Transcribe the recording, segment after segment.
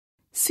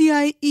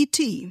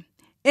CIET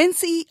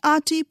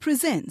NCERT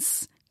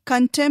presents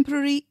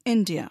Contemporary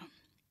India.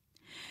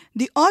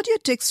 The audio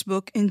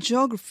textbook in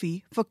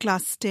Geography for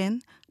Class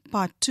 10,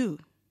 Part 2.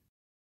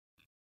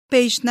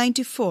 Page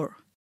 94.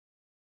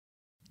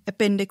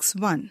 Appendix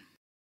 1.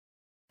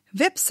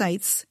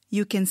 Websites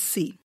you can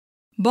see.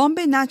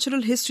 Bombay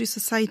Natural History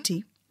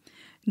Society,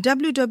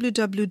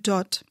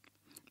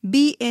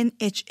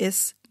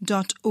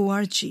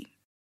 www.bnhs.org.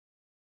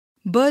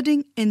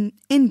 Birding in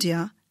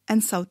India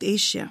and South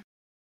Asia,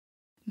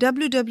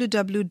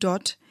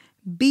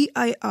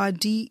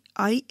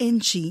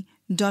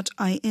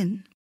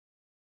 www.birding.in.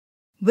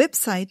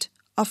 Website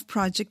of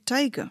Project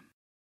Tiger,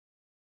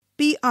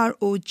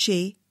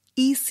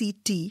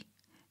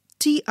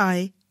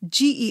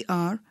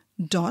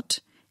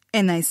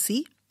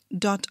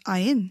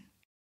 projecttiger.nic.in.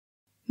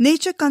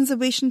 Nature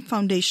Conservation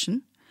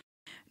Foundation,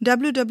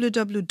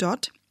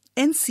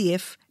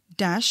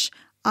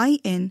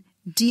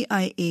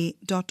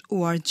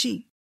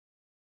 www.ncf-india.org.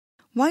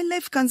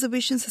 Wildlife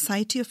Conservation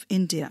Society of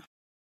India,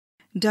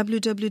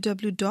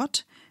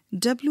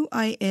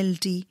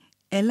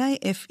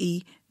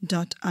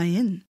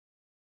 www.wildlife.in.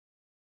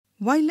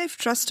 Wildlife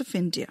Trust of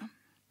India,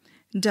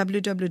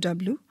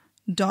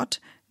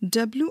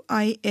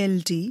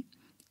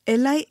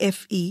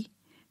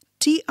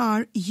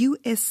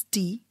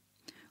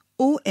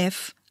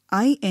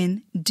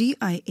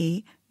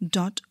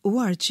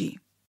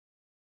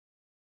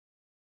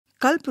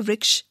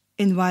 Kalpavriksha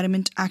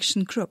Environment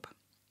Action Group,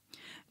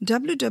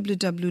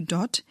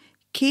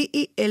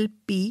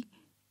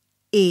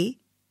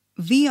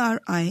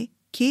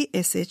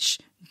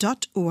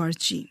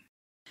 www.kalpavriKSH.org.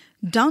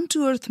 Down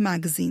to Earth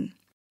Magazine,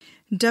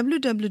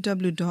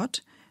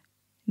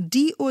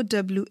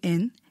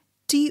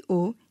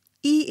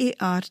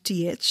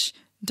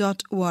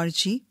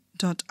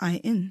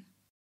 www.downtOEARTH.org.in.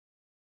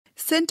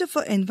 Center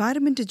for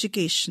Environment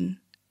Education,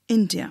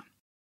 India,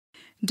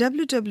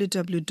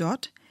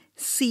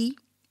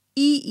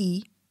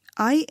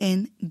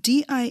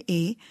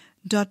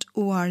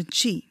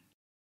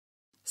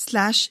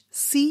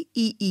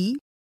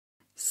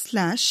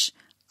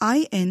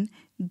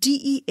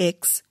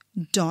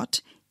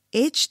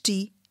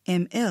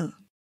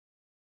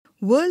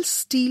 World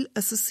Steel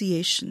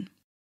Association,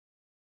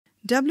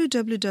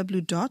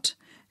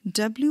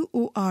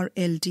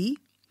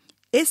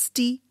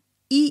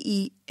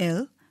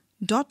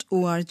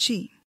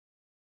 www.worldsteel.org.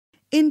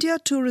 India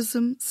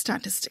Tourism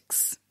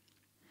Statistics,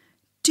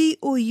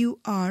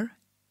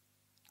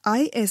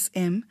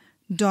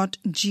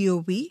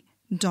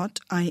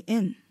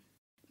 tourism.gov.in.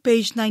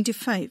 Page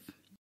 95.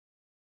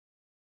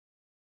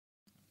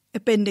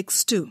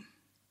 Appendix 2.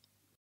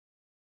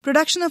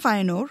 Production of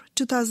iron ore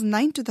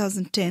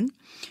 2009-2010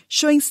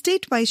 showing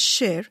state-wise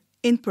share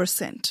in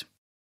percent.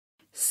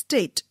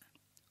 State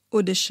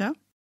Odisha,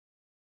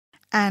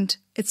 and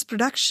its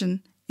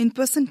production in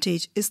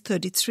percentage is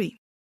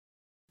 33.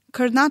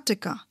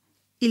 Karnataka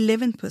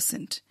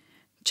 11%,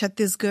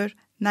 Chhattisgarh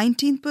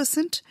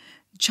 19%,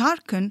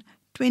 Jharkhand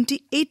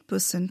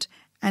 28%,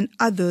 and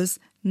others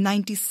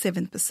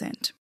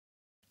 97%.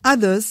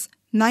 Others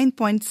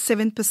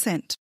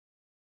 9.7%.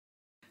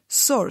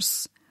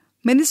 Source: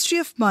 Ministry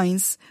of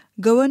Mines,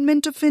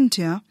 Government of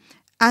India,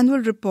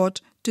 Annual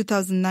Report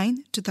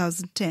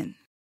 2009-2010.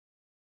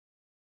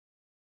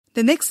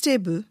 The next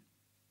table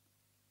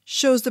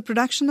shows the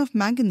production of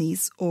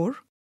manganese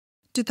ore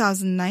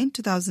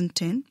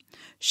 2009-2010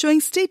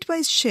 showing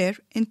state-wise share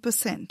in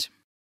percent.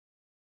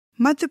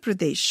 Madhya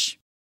Pradesh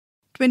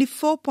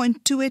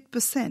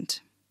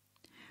 24.28%,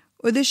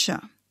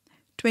 Odisha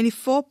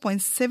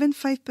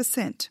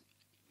 24.75%,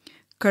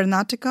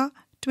 Karnataka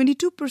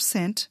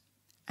 22%,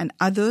 and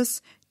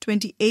others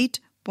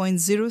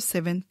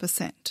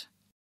 28.07%.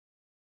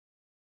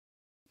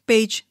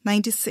 Page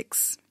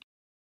 96.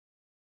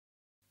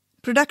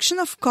 Production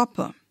of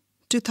copper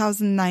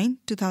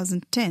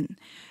 2009-2010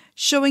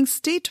 showing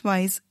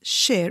state-wise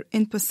share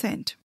in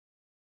percent.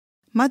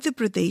 Madhya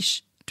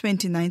Pradesh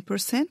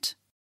 29%,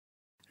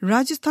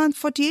 Rajasthan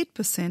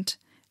 48%,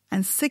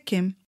 and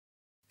Sikkim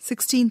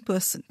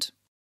 16%.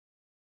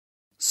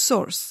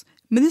 Source: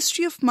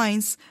 Ministry of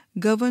Mines,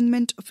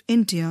 Government of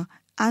India,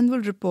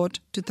 Annual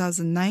Report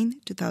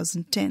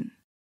 2009-2010.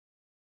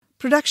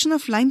 Production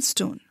of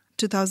limestone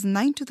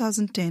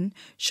 2009-2010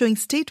 showing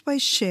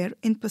state-wise share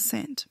in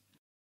percent.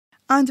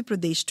 Andhra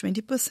Pradesh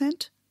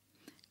 20%,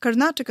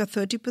 Karnataka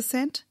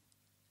 30%,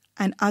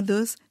 and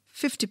others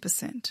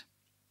 50%.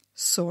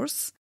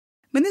 Source: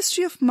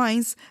 Ministry of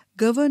Mines,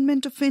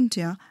 Government of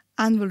India,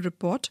 Annual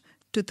Report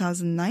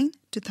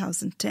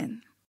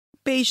 2009-2010.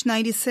 Page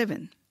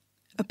 97.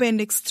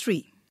 Appendix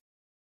 3.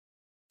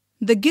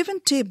 The given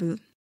table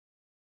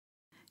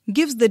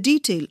gives the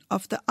detail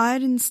of the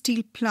iron and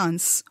steel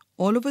plants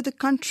all over the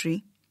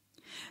country,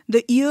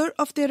 the year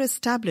of their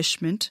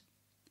establishment,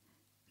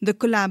 the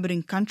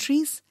collaborating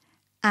countries,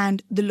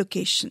 and the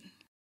location.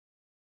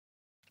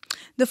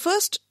 The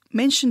first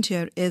mentioned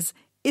here is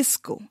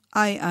IISCO,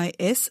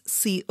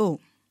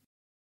 IISCO.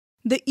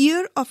 The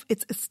year of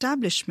its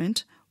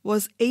establishment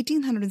was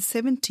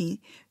 1870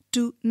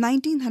 to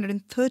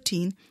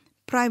 1913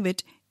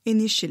 private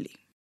initially.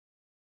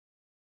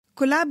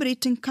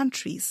 Collaborating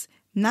countries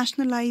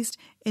nationalized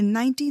in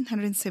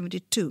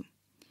 1972,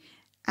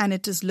 and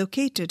it is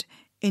located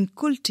in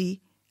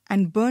Kulti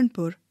and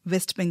Burnpur,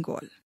 West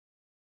Bengal.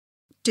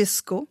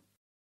 TISCO,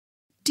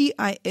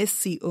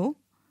 TISCO,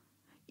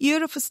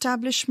 year of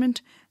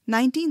establishment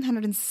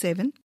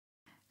 1907,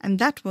 and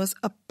that was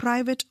a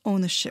private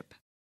ownership.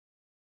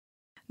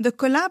 The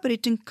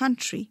collaborating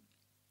country,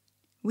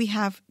 we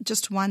have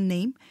just one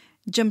name,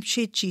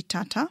 Jamshedji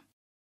Tata,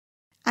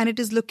 and it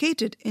is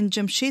located in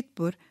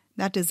Jamshedpur,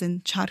 that is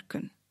in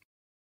Jharkhand.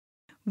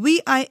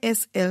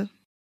 VISL,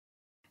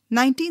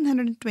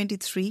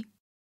 1923,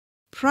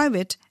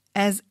 private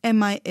as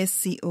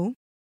MISCO,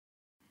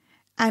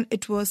 and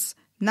it was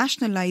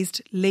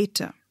nationalized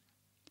later.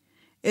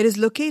 It is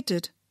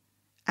located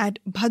at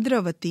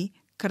Bhadravati,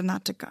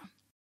 Karnataka.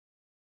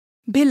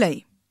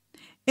 Bhilai,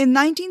 in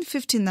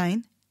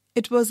 1959,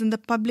 it was in the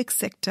public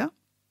sector,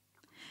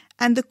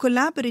 and the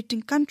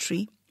collaborating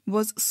country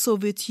was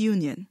Soviet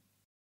Union.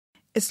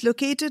 It's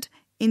located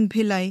in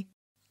Bhilai,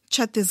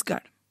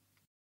 Chhattisgarh.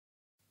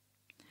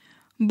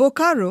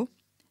 Bokaro,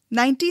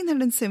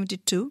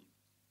 1972,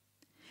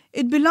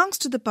 it belongs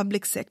to the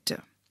public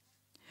sector.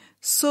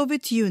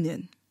 Soviet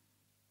Union.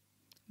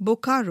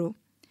 Bokaro,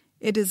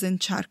 it is in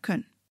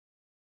Jharkhand.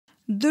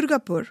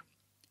 Durgapur,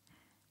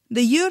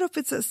 the year of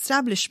its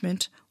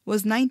establishment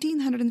was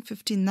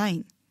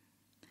 1959,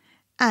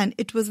 and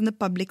it was in the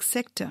public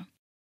sector.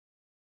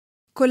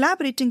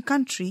 Collaborating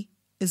country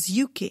is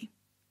UK,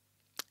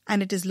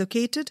 and it is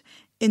located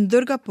in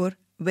Durgapur,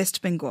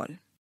 West Bengal.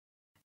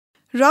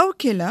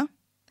 Rourkela,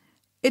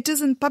 it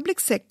is in public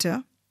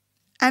sector,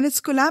 and its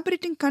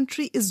collaborating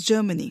country is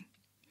Germany.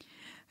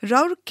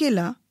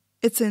 Rourkela,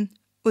 it's in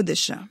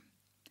Odisha.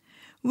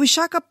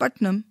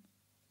 Vishakhapatnam,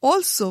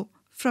 also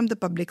from the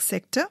public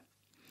sector,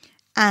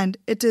 and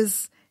it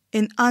is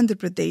in Andhra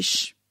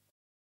Pradesh.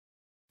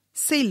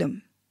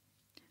 Salem,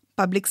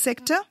 public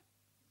sector,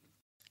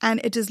 and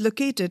it is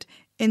located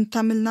in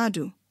Tamil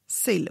Nadu,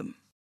 Salem.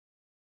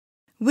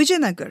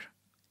 Vijayanagar,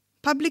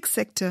 public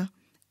sector,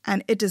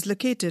 and it is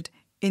located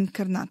in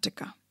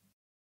Karnataka.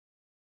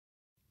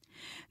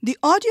 The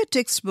audio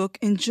textbook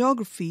in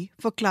Geography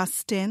for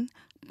Class 10,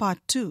 Part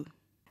 2,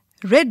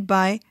 read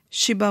by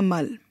Shiba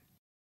Mal.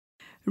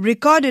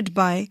 Recorded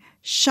by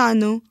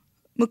Shanu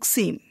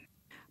Muksim.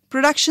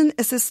 Production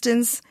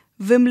assistants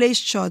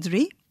Vimlesh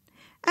Chaudhary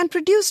and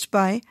produced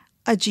by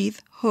Ajit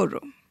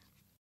Horo.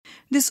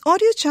 This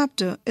audio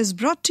chapter is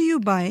brought to you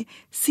by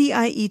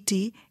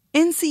CIET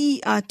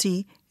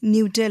NCERT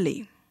New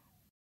Delhi.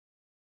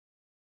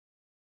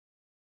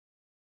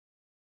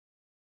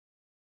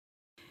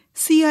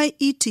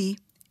 CIET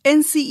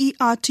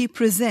NCERT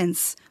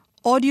presents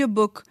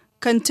audiobook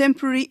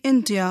Contemporary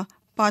India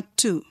Part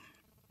 2.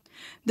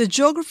 The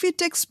Geography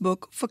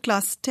textbook for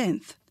Class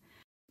 10th.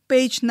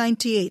 Page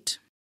 98.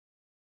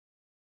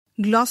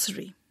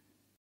 Glossary.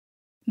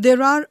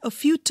 There are a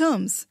few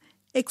terms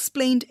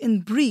explained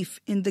in brief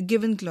in the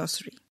given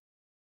glossary.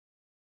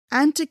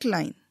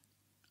 Anticline,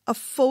 a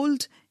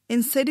fold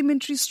in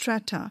sedimentary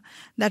strata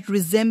that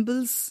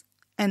resembles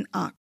an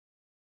arc.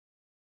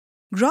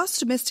 Gross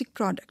domestic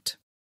product.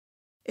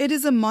 It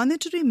is a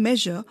monetary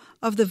measure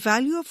of the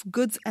value of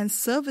goods and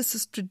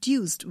services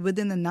produced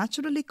within a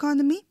natural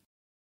economy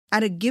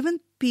at a given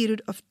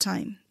period of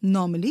time.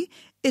 Normally,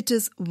 it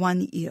is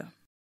 1 year.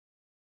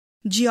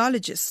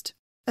 Geologist,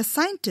 a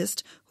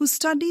scientist who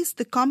studies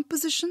the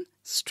composition,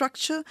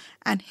 structure,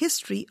 and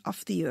history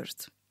of the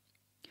earth.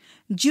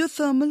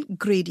 Geothermal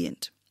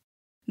gradient,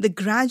 the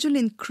gradual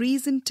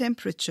increase in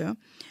temperature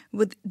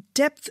with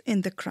depth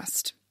in the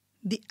crust.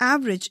 The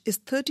average is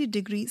 30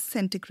 degrees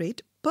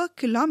centigrade per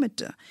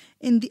kilometer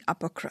in the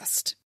upper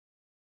crust.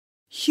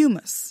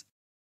 Humus,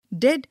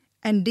 dead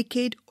and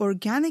decayed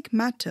organic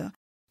matter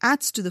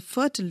adds to the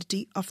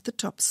fertility of the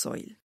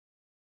topsoil.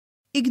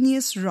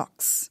 Igneous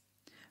rocks,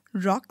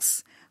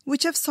 rocks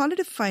which have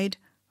solidified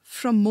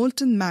from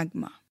molten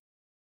magma.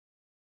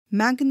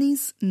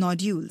 Manganese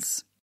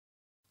nodules,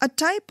 a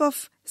type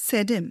of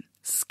sediment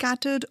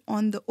scattered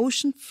on the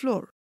ocean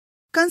floor,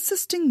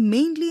 consisting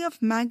mainly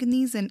of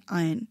manganese and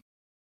iron,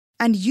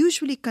 and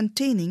usually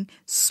containing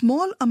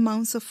small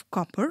amounts of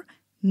copper,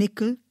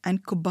 nickel,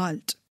 and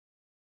cobalt.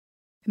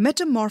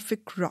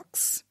 Metamorphic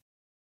rocks,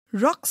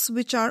 rocks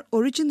which are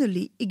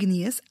originally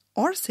igneous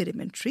or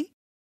sedimentary,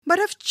 but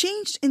have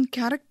changed in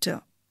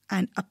character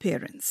and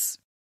appearance.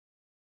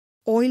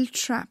 Oil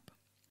trap,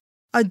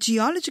 a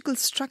geological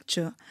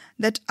structure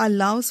that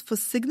allows for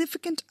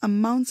significant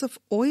amounts of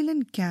oil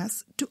and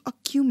gas to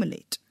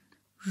accumulate.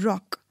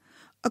 Rock,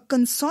 a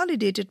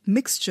consolidated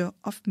mixture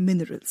of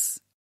minerals.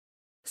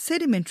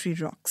 Sedimentary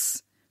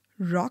rocks,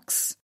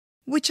 rocks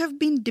which have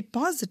been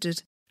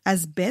deposited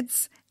as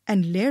beds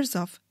and layers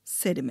of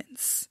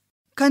sediments.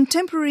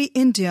 Contemporary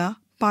India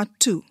Part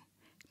 2,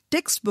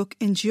 textbook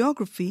in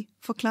Geography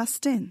for Class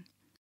 10.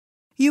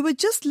 You were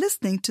just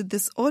listening to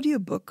this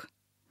audiobook.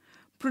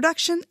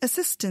 Production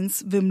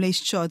assistants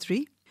Vimlesh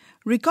Chaudhary,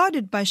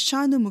 recorded by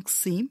Shanu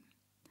Muksim.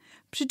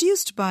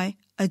 produced by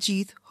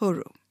Ajit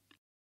Horo.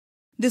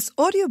 This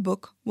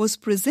audiobook was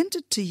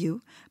presented to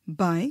you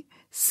by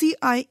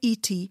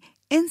CIET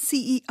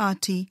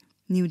NCERT,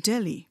 New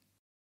Delhi.